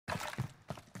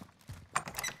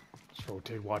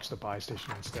rotate, watch the buy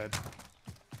station instead.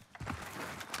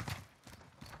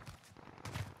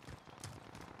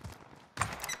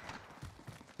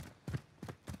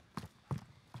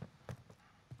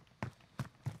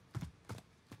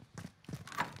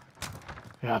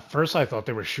 Yeah, at first I thought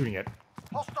they were shooting at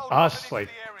us, like...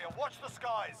 Watch the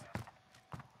skies.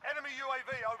 Enemy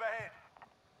UAV overhead.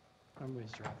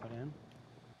 Somebody's dropping in.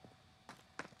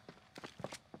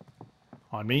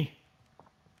 On me?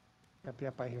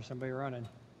 Yep, I hear somebody running.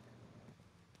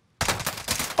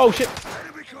 Oh shit!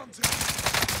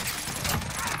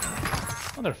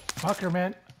 Motherfucker,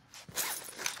 man.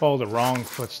 Follow the wrong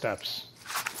footsteps.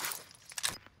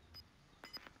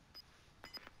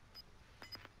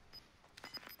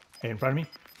 Hey, in front of me?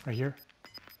 Right here?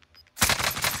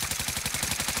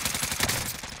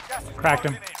 Cracked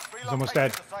him. He's almost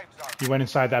dead. He went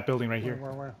inside that building right here.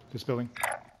 Where? This building.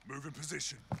 Move in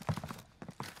position.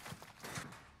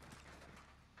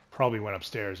 Probably went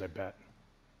upstairs, I bet.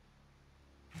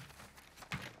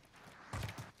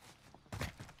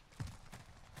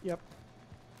 Yep.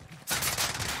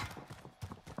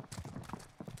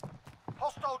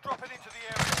 Hostile dropping into the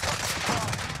area.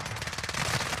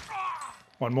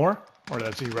 One more? Or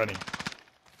that's he running?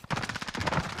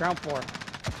 Ground floor.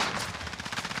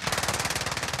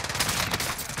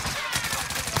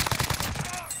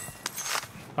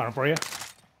 Got him for you.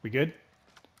 We good?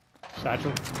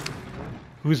 Satchel.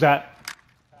 Who's that?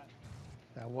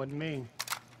 That wasn't me.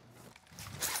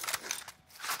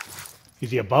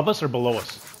 Is he above us or below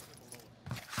us?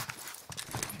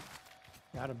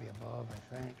 Gotta be above,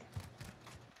 I think.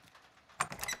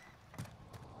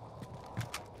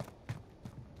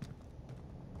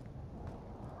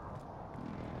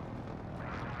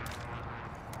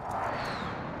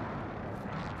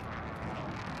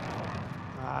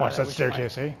 Watch that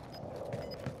staircase, eh?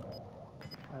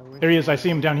 There he is. I see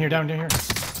him down here, down here.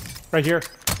 Right here.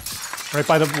 Right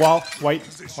by the wall. White,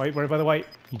 right by the white.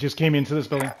 He just came into this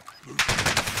building.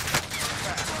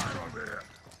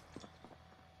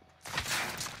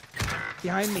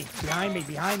 Behind me.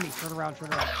 Turn around.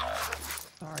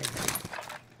 Sorry.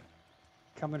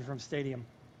 Coming from stadium.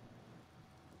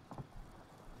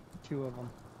 2 of them.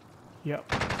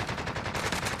 Yep.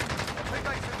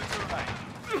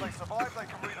 If they survive, they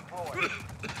can redeploy.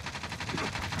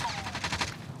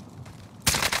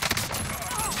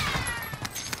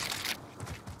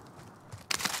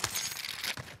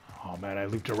 Oh man, I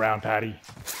looped around, Patty.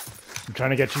 I'm trying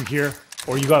to get you here.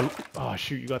 Or you got... Oh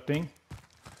shoot, you got thing?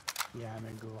 Yeah, I'm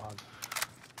in Gulag.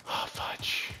 Oh,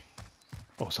 fudge.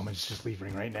 Oh, someone's just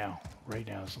leaving right now. Right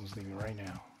now, someone's leaving right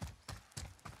now.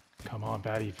 Come on,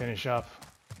 Patty, finish up.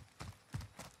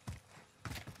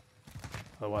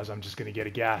 Otherwise, I'm just gonna get a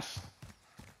gas.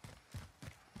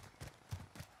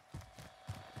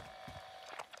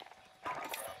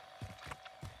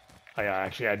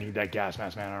 Actually, I need that gas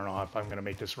mask, man. I don't know if I'm gonna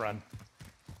make this run.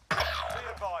 Be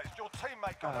advised, your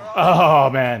teammate got their Oh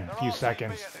man, a few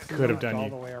seconds. Could have done all you.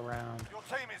 the way around. Your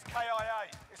team is KIA.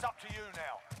 It's up to you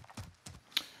now.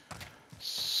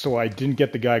 So I didn't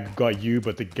get the guy who got you,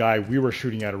 but the guy we were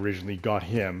shooting at originally got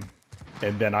him.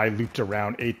 And then I looped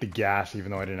around, ate the gas,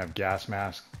 even though I didn't have gas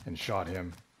mask, and shot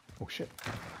him. Oh shit.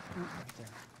 Right there.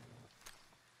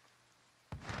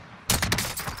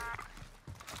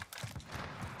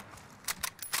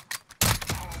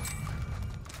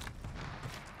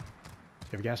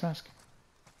 You have a gas mask?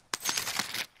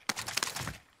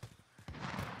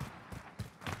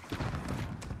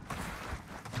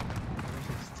 Where's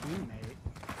his teammate?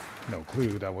 No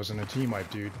clue. That wasn't a team wipe,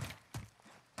 dude.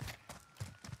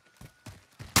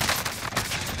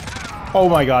 Oh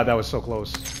my god, that was so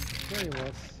close. There he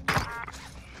was.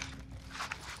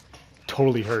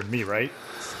 Totally heard me, right?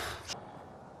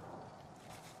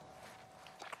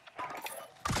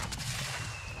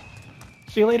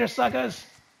 See you later, suckers!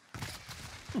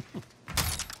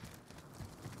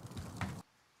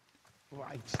 Well,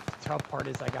 the tough part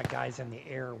is I got guys in the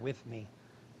air with me.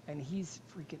 And he's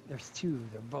freaking... There's 2.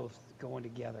 They're both going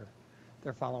together.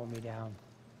 They're following me down.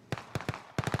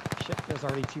 Shit, there's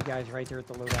already 2 guys right there at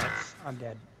the loadouts. I'm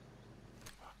dead.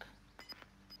 Fuck.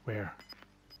 Where?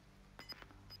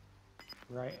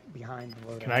 Right behind the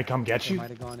loadout. Can I come get They you? might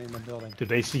have gone in the building. Did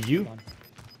they see you? Hold on.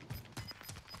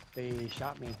 They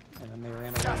shot me, and then they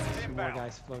ran away. 2 more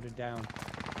guys floated down.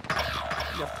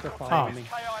 Yep, they're following me.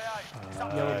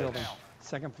 Yellow building.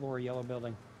 2nd floor, yellow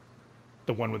building.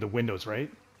 The one with the windows,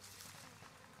 right?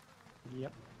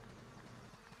 Yep.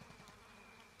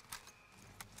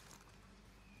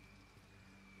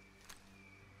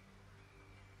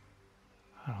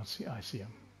 I don't see... I see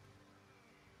him.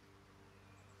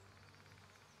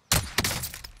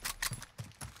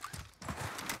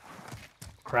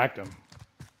 Cracked him.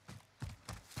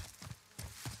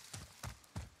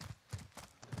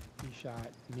 He shot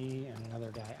me and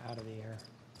another guy out of the air.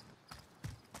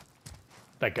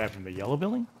 That guy from the yellow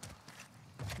building?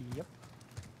 Yep.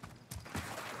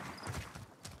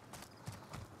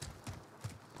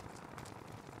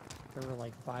 There were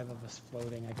like 5 of us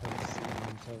floating. I couldn't see them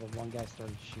until the one guy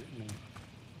started shooting me.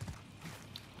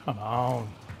 Come on.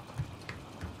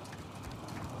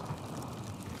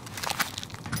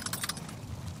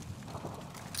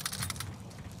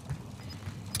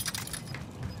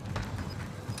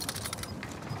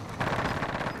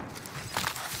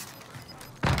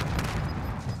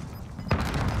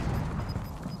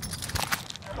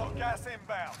 Got gas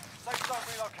inbound. Safe zone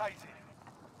relocated.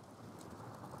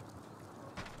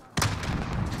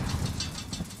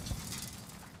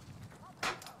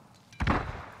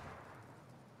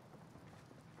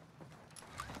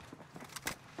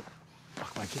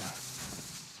 Fuck my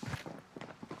gas.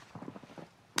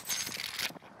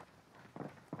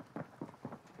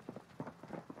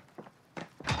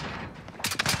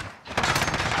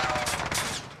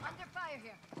 Under fire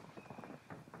here.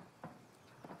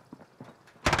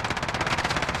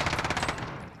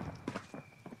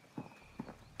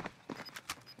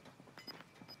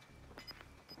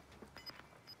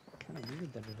 Kind of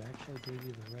weird that it actually gave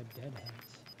you the red deadheads.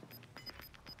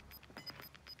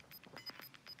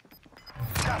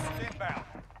 Gas is inbound.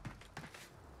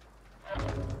 I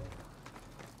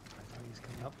thought he was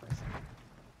coming up for a second.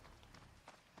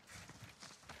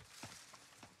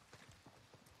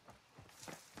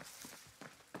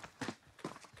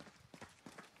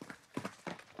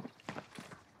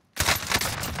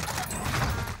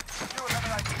 You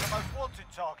eliminated the most wanted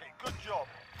target. Good job.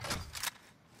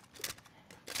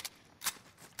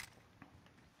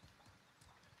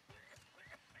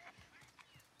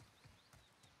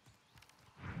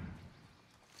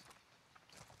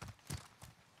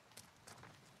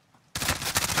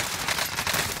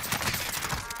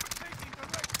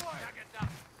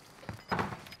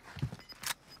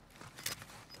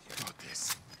 Got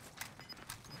this.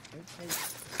 Okay.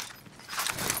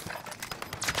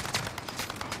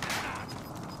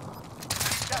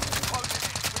 Gas is closing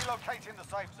in. Relocating the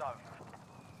safe zone.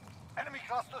 Enemy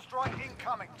cluster strike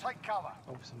incoming. Take cover.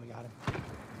 Oh, somebody got him.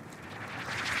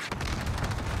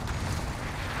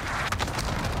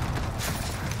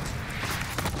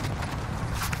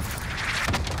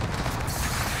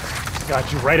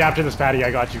 Got you right after this, Patty.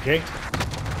 I got you, okay? Yep.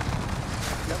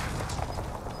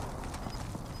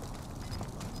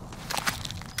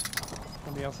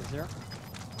 Somebody else is here.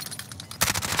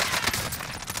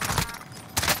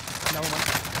 Another one.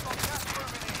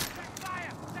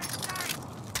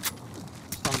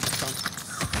 Stunned.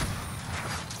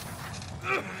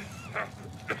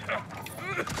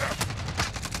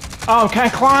 Oh,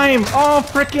 can't climb! Oh,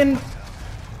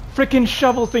 frickin'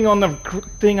 shovel thing on the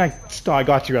thing. I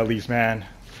got you at least, man.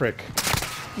 Frick.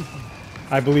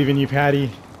 I believe in you,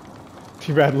 Patty.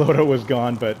 Too bad Lodo was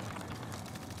gone, but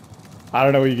I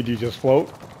don't know what you could do. Just float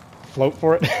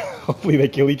for it. Hopefully they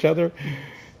kill each other.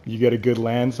 You get a good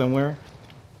land somewhere.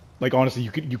 Like honestly,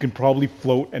 you can probably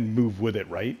float and move with it,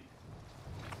 right?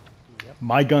 Yep.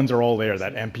 My guns are all there.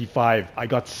 That MP5. I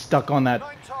got stuck on that.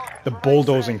 The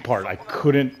bulldozing part, I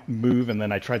couldn't move, and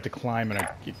then I tried to climb, and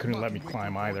it couldn't let me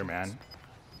climb either, man.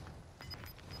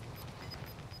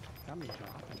 Got me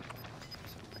dropping for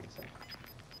some reason.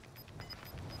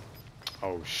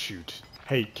 Oh shoot!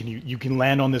 Hey, you can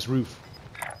land on this roof?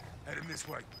 Heading this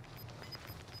way.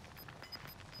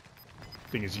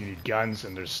 Thing is, you need guns,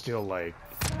 and there's still like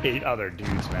 8 other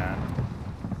dudes, man.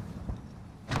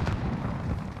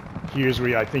 Here's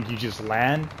where I think you just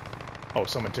land. Oh,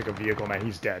 someone took a vehicle, man.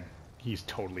 He's dead. He's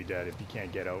totally dead if he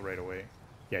can't get out right away.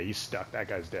 Yeah, he's stuck. That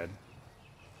guy's dead.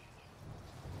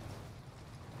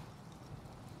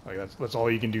 Like that's all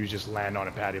you can do is just land on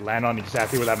it, Patty. Land on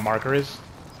exactly where that marker is.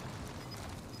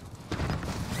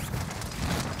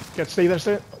 Stay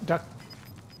there, duck.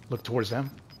 Look towards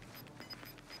them.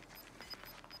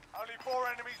 Only 4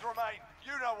 enemies remain.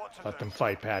 You know what to Let do. them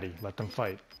fight, Patty. Let them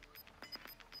fight.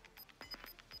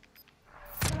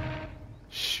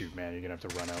 Shoot, man, you're gonna have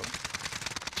to run out.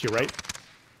 To your right.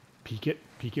 Peek it.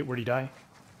 Peek it. Where'd he die?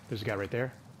 There's a guy right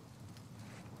there.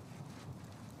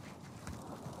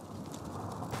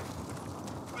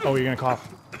 Oh, you're gonna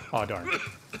cough. Oh, darn.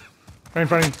 Right in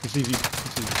front of you. It's easy.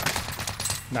 It's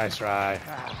easy. Nice try.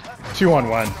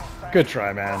 2-on-1. Good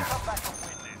try, man. Come back and